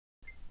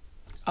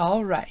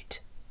All right.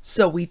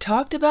 So we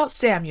talked about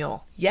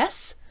Samuel,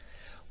 yes?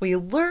 We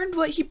learned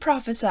what he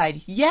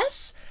prophesied,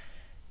 yes?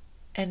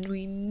 And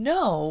we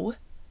know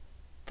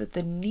that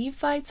the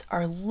Nephites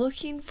are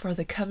looking for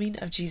the coming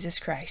of Jesus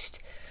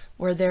Christ,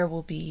 where there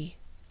will be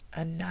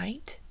a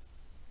night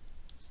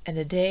and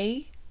a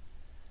day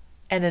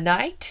and a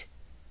night,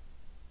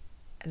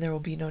 and there will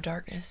be no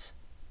darkness.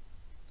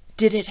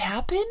 Did it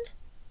happen?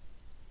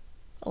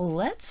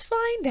 Let's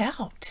find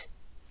out.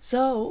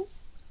 So,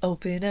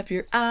 open up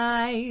your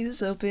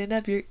eyes, open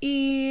up your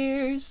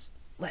ears.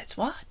 Let's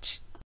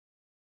watch.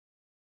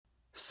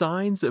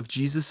 Signs of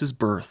Jesus'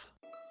 birth.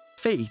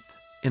 Faith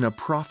in a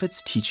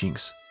prophet's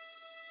teachings.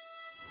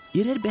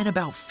 It had been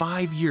about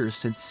 5 years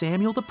since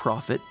Samuel the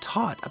prophet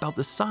taught about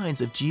the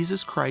signs of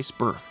Jesus Christ's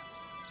birth.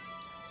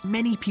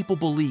 Many people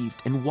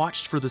believed and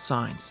watched for the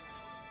signs.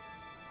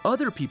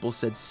 Other people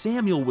said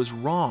Samuel was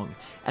wrong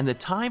and the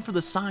time for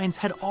the signs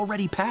had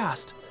already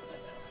passed.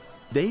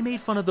 They made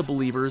fun of the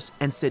believers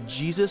and said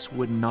Jesus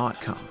would not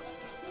come.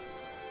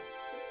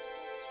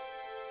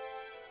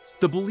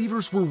 The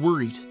believers were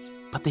worried,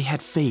 but they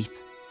had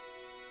faith.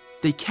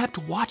 They kept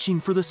watching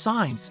for the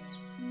signs.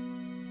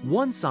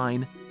 One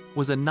sign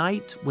was a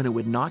night when it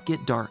would not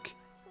get dark.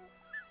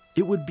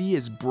 It would be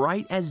as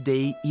bright as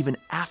day even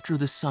after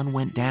the sun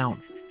went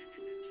down.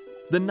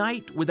 The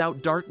night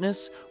without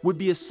darkness would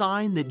be a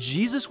sign that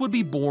Jesus would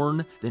be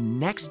born the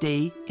next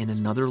day in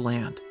another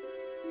land.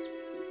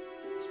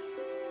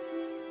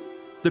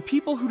 The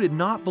people who did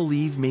not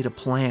believe made a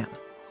plan.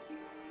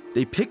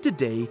 They picked a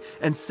day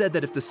and said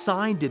that if the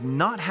sign did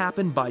not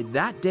happen by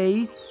that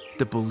day,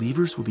 the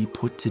believers would be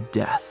put to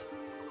death.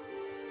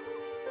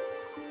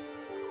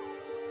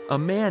 A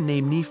man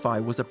named Nephi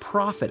was a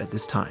prophet at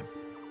this time.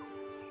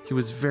 He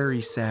was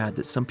very sad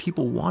that some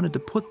people wanted to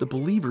put the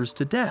believers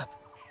to death.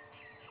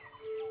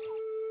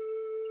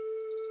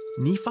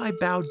 Nephi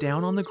bowed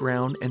down on the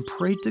ground and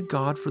prayed to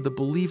God for the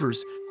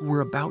believers who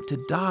were about to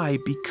die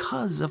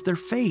because of their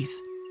faith.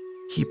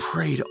 He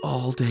prayed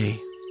all day.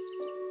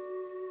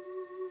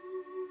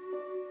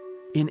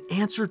 In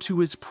answer to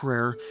his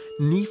prayer,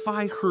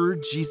 Nephi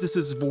heard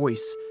Jesus'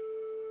 voice.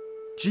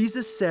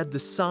 Jesus said the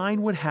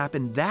sign would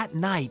happen that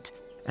night,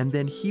 and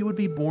then he would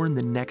be born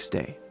the next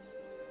day.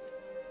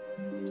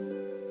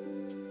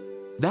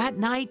 That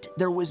night,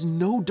 there was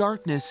no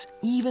darkness,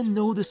 even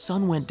though the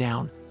sun went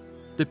down.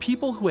 The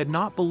people who had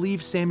not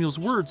believed Samuel's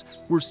words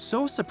were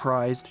so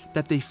surprised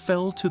that they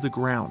fell to the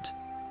ground.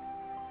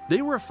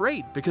 They were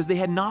afraid because they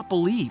had not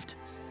believed.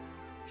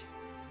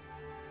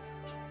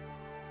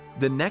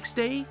 The next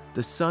day,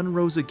 the sun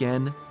rose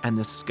again and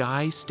the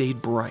sky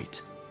stayed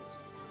bright.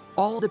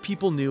 All the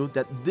people knew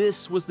that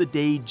this was the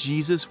day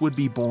Jesus would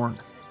be born.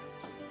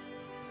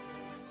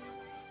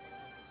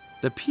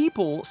 The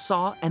people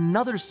saw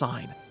another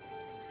sign.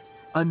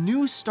 A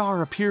new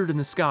star appeared in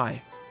the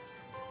sky.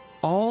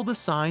 All the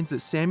signs that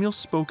Samuel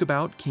spoke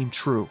about came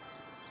true.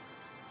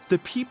 The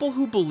people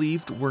who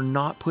believed were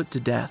not put to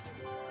death.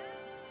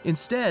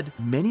 Instead,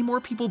 many more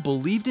people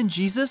believed in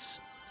Jesus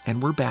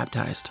and were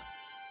baptized.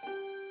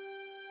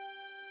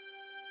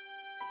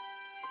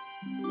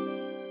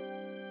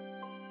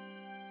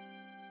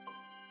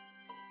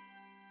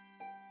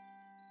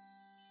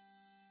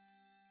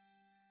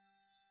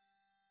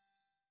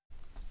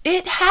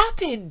 It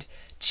happened!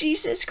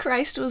 Jesus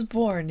Christ was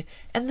born,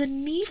 and the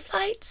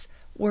Nephites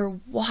were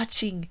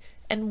watching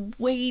and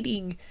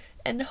waiting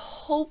and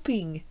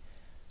hoping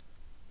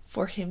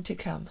for him to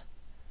come.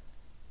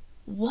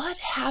 What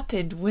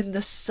happened when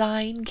the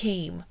sign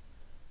came?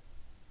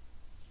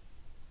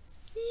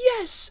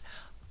 Yes,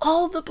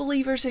 all the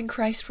believers in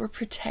Christ were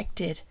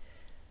protected.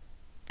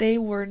 They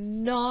were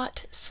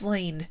not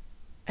slain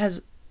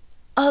as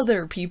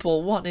other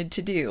people wanted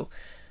to do.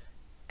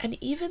 And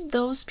even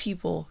those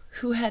people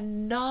who had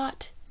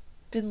not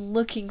been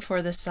looking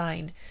for the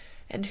sign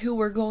and who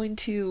were going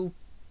to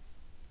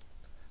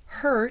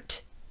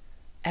hurt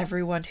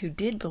everyone who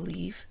did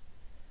believe,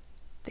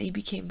 they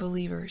became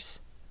believers.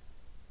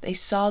 They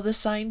saw the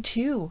sign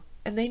too,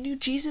 and they knew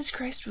Jesus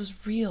Christ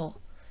was real.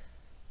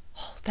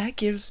 Oh, that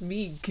gives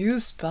me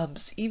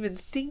goosebumps even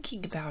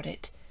thinking about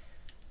it.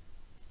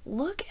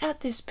 Look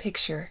at this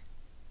picture.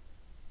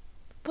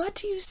 What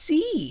do you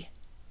see?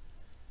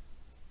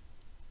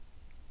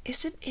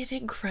 Isn't it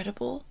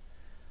incredible?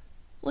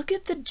 Look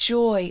at the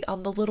joy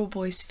on the little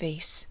boy's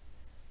face.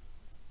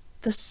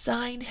 The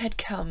sign had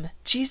come.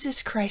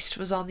 Jesus Christ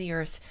was on the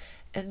earth,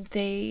 and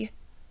they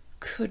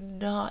could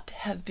not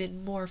have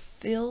been more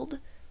filled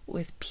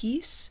with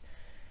peace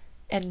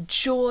and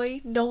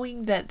joy,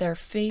 knowing that their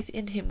faith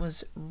in him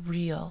was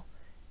real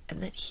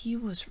and that he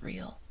was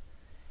real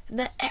and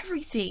that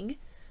everything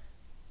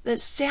that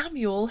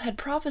Samuel had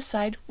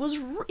prophesied was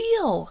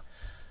real.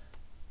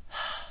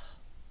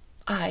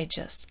 I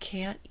just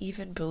can't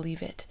even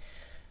believe it.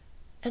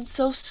 And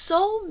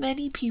so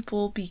many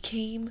people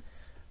became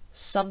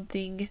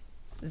something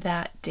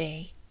that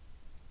day.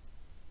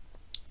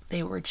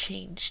 They were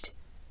changed,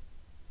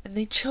 and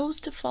they chose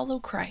to follow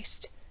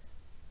Christ.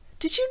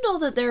 Did you know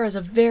that there is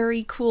a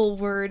very cool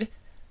word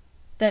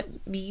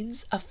that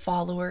means a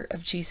follower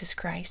of Jesus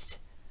Christ?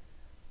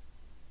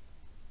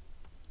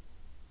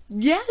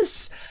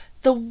 Yes,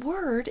 the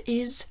word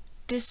is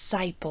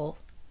disciple.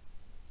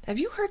 Have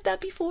you heard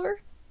that before?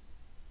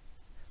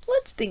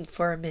 Let's think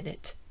for a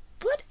minute.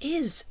 What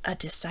is a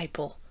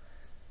disciple?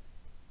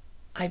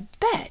 I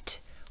bet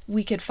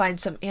we could find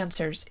some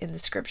answers in the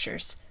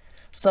scriptures.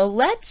 So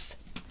let's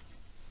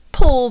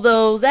pull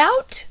those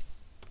out.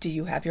 Do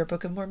you have your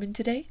Book of Mormon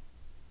today?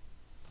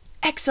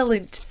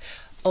 Excellent.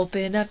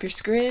 Open up your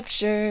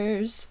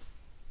scriptures.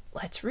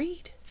 Let's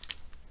read.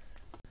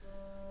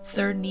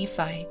 3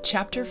 Nephi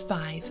chapter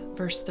 5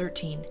 verse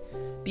 13.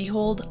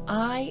 Behold,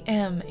 I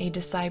am a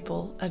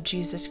disciple of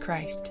Jesus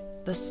Christ,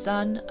 the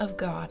Son of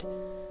God.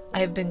 I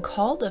have been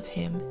called of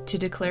him to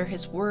declare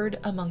his word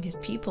among his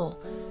people,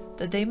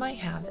 that they might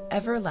have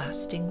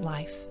everlasting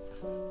life.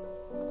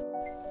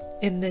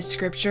 In this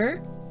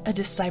scripture, a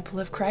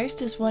disciple of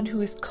Christ is one who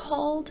is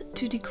called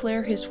to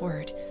declare his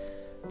word.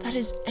 That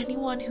is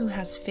anyone who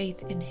has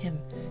faith in him,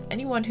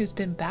 anyone who's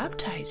been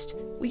baptized.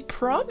 We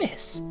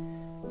promise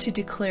to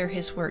declare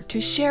his word,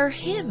 to share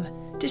him,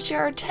 to share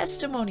our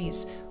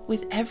testimonies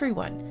with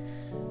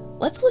everyone.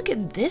 Let's look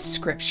in this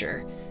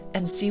scripture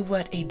and see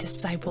what a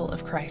disciple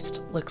of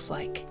Christ looks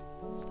like.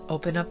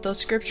 Open up those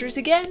scriptures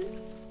again.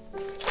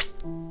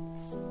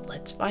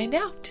 Let's find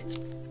out.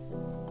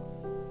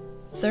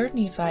 3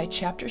 Nephi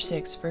chapter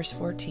 6 verse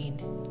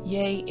 14.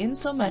 Yea,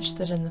 insomuch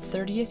that in the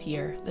 30th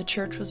year the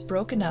church was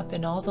broken up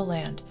in all the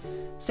land,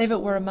 save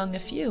it were among a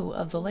few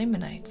of the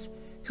Lamanites,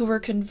 who were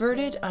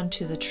converted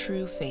unto the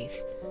true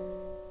faith,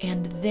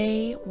 and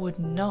they would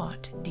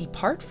not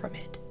depart from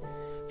it.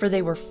 For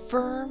they were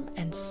firm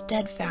and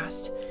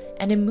steadfast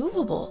and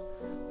immovable,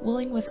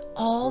 willing with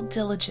all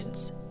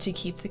diligence to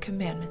keep the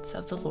commandments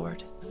of the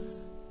Lord.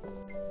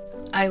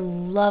 I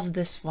love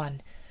this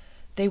one.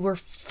 They were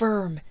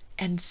firm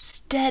and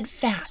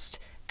steadfast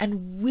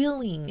and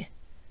willing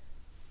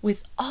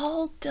with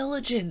all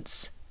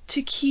diligence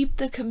to keep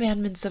the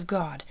commandments of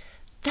God.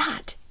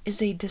 That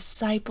is a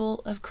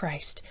disciple of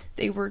Christ.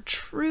 They were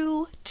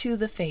true to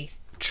the faith,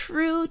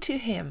 true to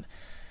him.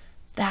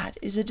 That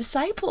is a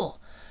disciple.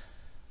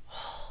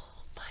 Oh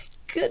my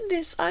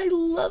goodness, I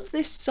love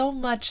this so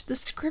much. The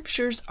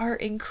scriptures are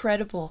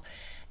incredible,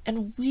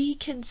 and we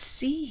can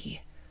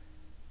see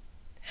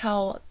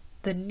how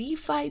the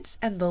Nephites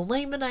and the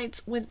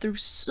Lamanites went through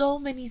so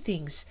many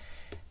things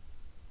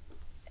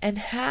and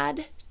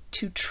had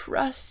to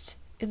trust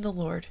in the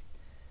Lord.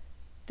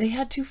 They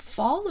had to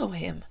follow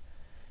him,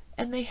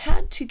 and they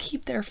had to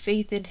keep their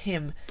faith in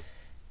him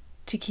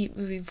to keep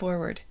moving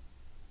forward.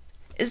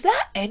 Is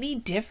that any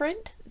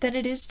different than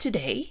it is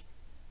today?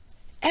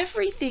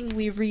 Everything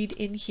we read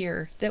in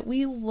here that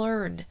we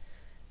learn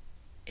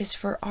is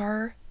for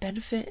our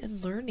benefit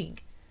and learning,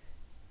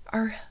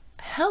 our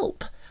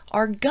help,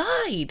 our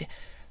guide,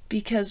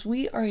 because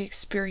we are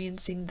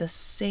experiencing the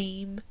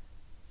same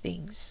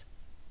things.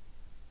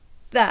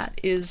 That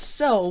is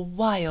so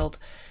wild.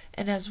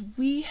 And as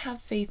we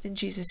have faith in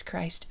Jesus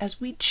Christ,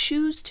 as we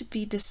choose to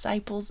be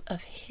disciples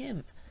of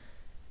him,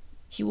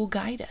 he will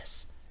guide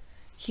us,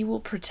 he will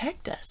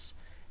protect us,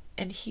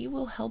 and he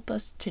will help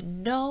us to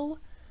know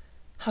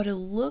how to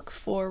look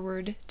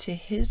forward to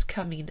his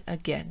coming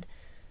again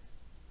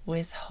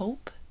with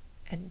hope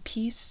and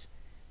peace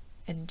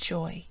and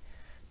joy.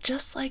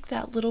 Just like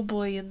that little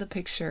boy in the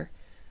picture,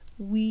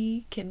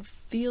 we can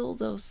feel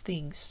those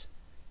things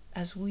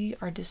as we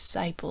are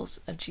disciples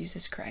of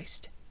Jesus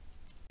Christ.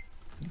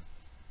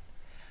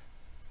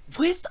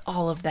 With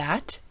all of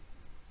that,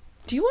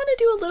 do you want to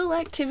do a little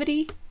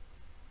activity?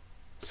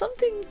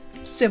 Something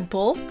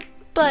simple,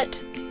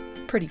 but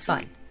pretty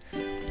fun.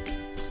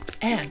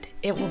 And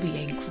it will be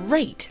a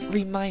great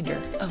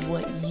reminder of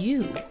what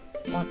you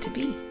want to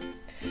be.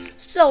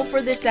 So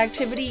for this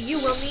activity, you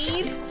will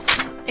need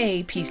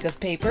a piece of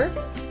paper,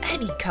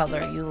 any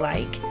color you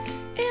like,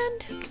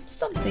 and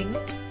something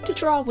to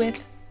draw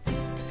with.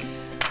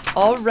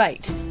 All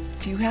right,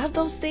 do you have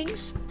those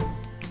things?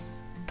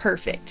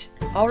 Perfect.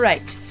 All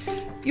right,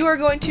 you are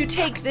going to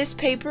take this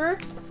paper,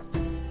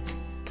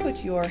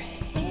 put your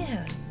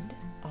hand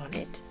on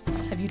it.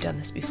 Have you done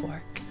this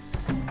before?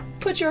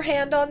 Put your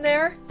hand on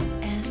there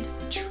and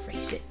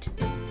trace it.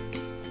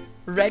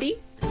 Ready?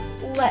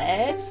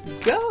 Let's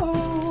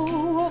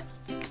go!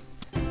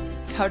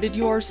 How did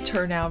yours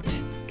turn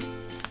out?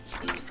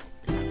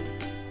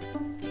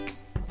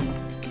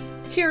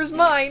 Here's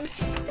mine.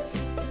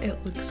 It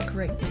looks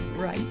great,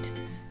 right?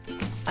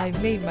 I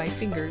made my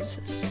fingers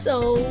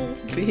so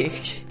big.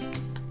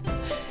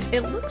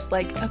 It looks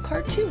like a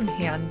cartoon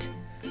hand.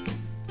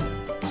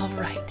 All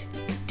right,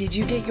 did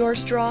you get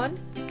yours drawn?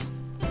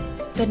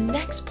 The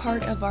next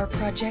part of our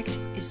project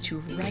is to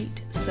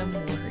write some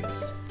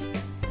words.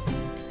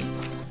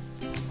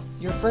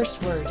 Your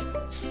first word.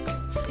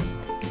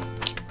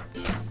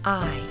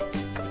 I.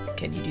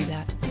 Can you do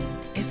that?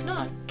 If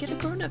not, get a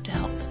grown-up to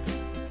help.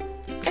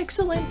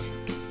 Excellent.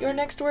 Your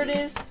next word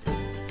is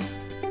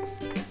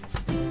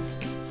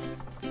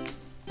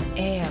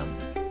am.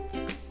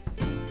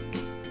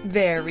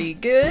 Very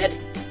good.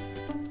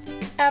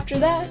 After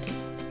that,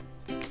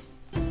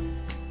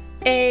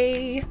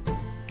 A.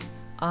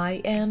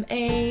 I am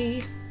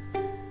a.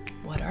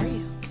 What are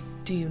you?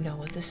 Do you know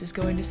what this is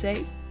going to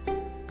say?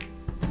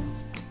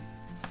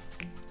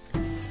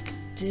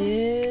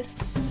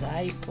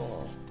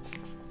 Disciple.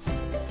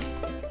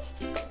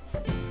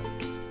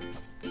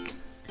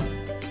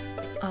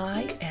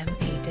 I am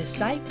a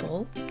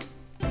disciple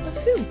of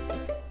who?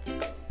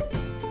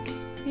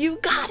 You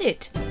got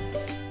it!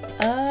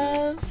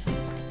 Of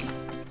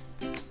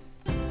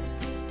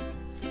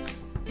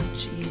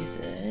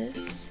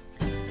Jesus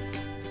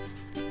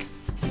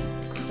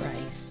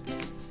Christ.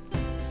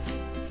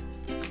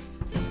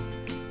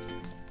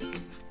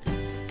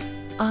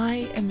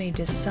 I am a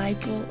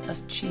disciple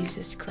of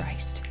Jesus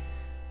Christ.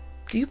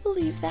 Do you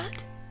believe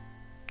that?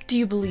 Do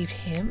you believe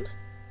him?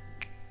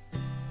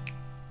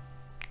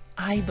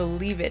 I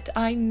believe it.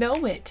 I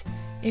know it.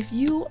 If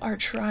you are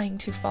trying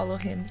to follow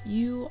him,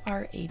 you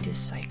are a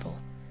disciple.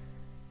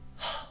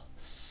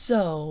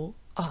 So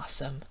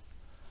awesome.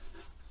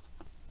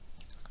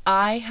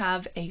 I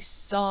have a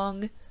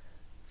song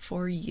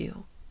for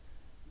you.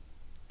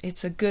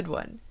 It's a good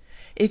one.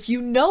 If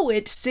you know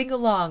it, sing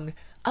along.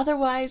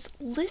 Otherwise,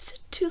 listen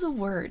to the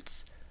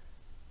words.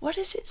 What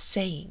is it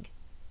saying?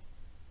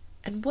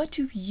 And what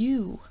do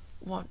you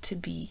want to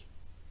be?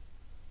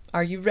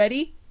 Are you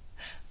ready?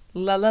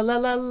 La la la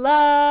la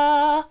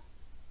la.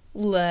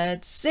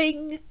 Let's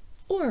sing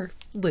or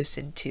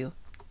listen to.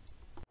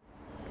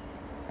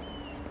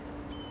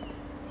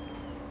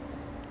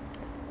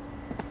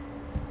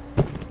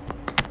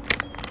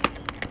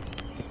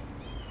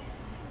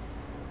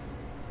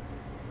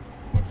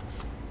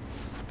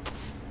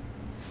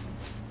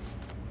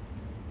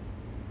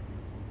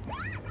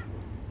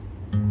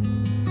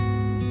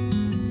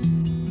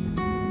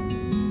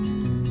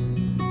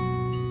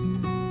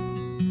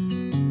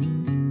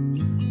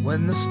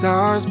 When the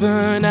stars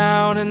burn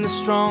out and the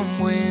strong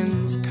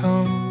winds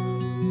come,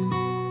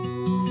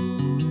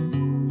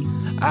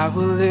 I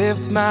will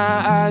lift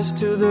my eyes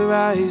to the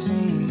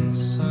rising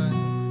sun.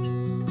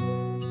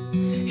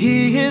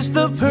 He is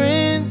the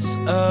Prince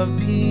of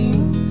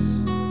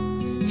Peace.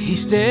 He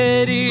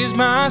steadies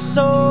my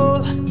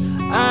soul.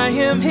 I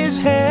am his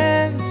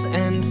hands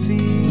and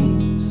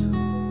feet.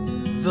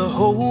 The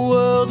whole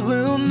world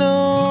will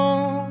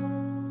know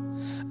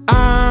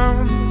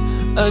I'm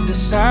a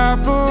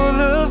disciple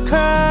of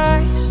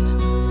Christ.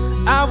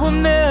 I will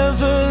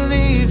never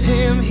leave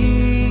him.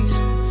 He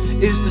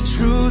is the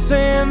truth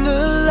and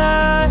the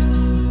life.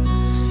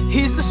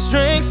 He's the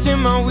strength in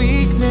my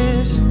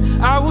weakness.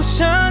 I will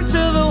shine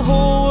till the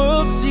whole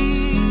world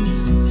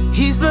sees.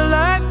 He's the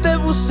light that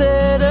will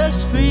set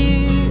us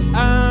free.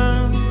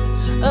 I'm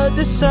a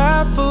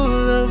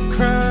disciple of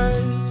Christ.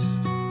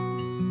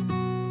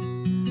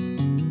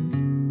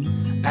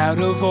 Out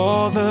of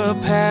all the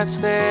paths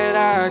that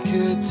I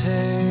could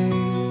take,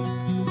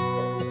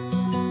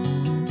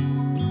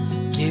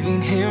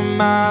 giving him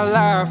my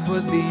life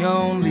was the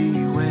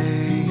only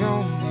way.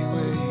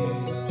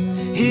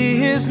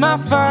 He is my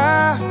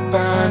fire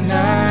by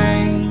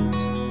night,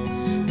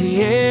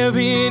 the air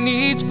in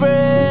each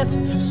breath.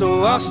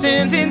 So I'll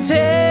stand and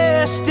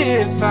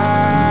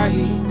testify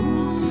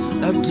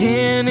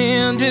again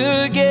and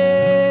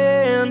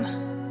again.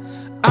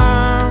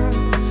 I'm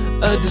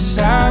a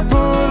disciple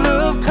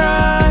of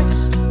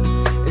Christ,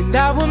 and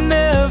I will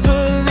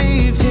never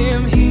leave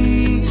him.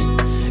 He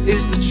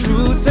is the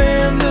truth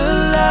and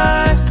the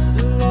life.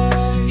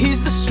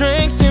 He's the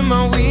strength in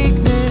my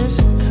weakness.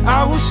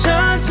 I will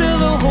shine till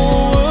the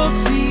whole world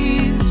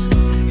sees.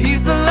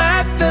 He's the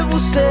light that will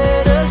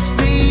set us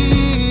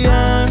free.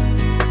 I'm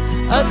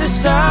a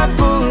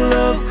disciple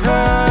of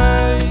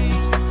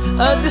Christ,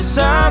 a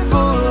disciple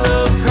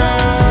of Christ,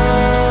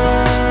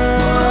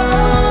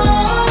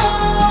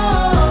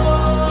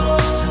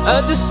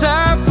 a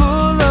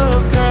disciple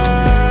of Christ.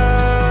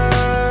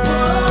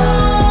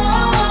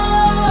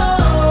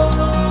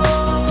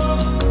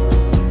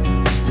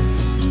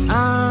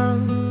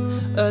 I'm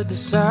a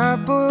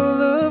disciple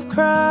of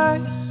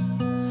Christ.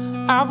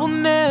 I will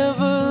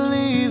never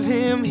leave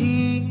him.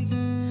 He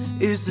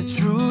is the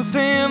truth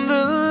and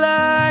the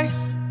life.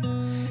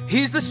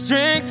 He's the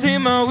strength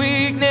in my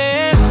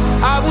weakness.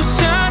 I will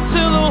shine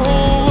till the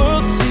whole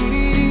world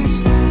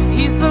sees.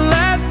 He's the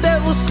light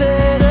that will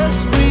set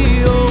us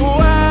free. Oh,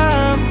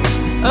 I'm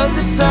a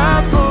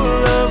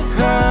disciple of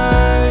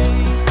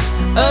Christ,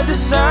 a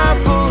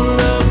disciple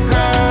of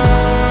Christ,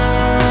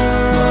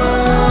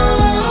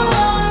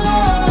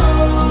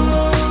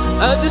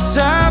 a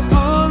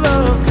disciple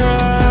of Christ.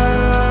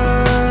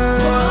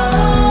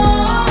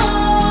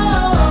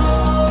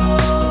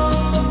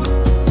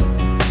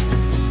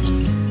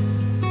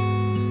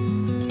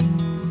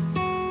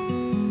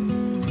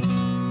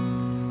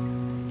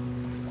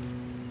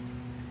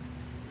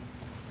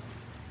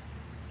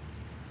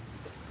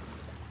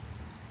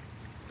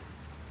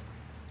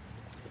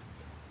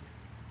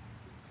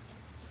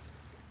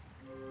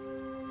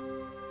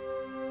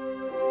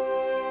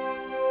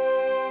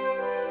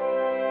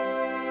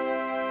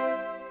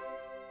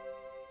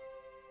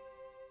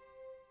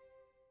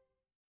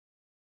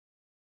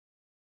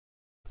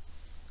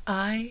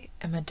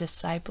 a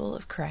disciple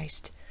of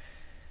Christ.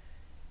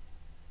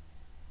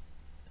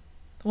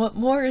 What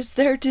more is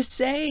there to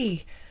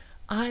say?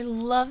 I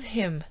love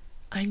him.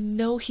 I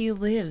know he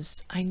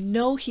lives. I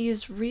know he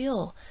is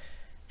real.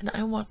 And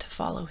I want to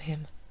follow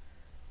him.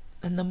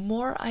 And the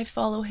more I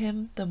follow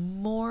him, the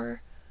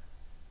more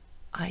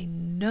I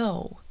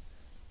know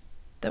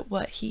that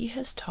what he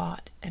has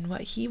taught and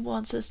what he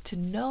wants us to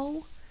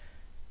know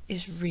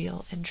is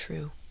real and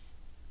true.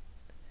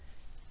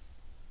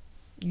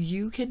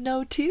 You can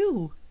know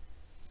too.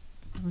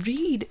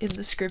 Read in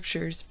the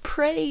scriptures,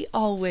 pray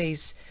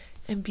always,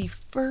 and be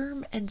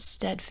firm and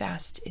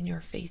steadfast in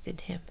your faith in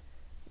him.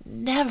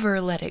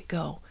 Never let it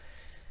go.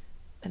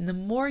 And the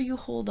more you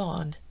hold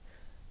on,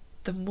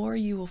 the more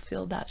you will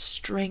feel that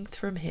strength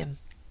from him.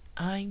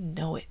 I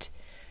know it.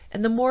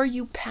 And the more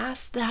you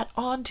pass that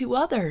on to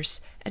others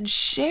and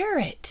share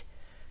it,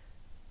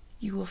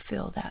 you will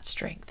feel that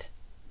strength.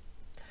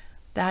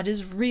 That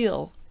is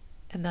real,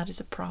 and that is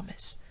a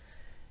promise.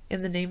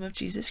 In the name of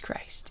Jesus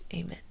Christ,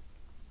 amen.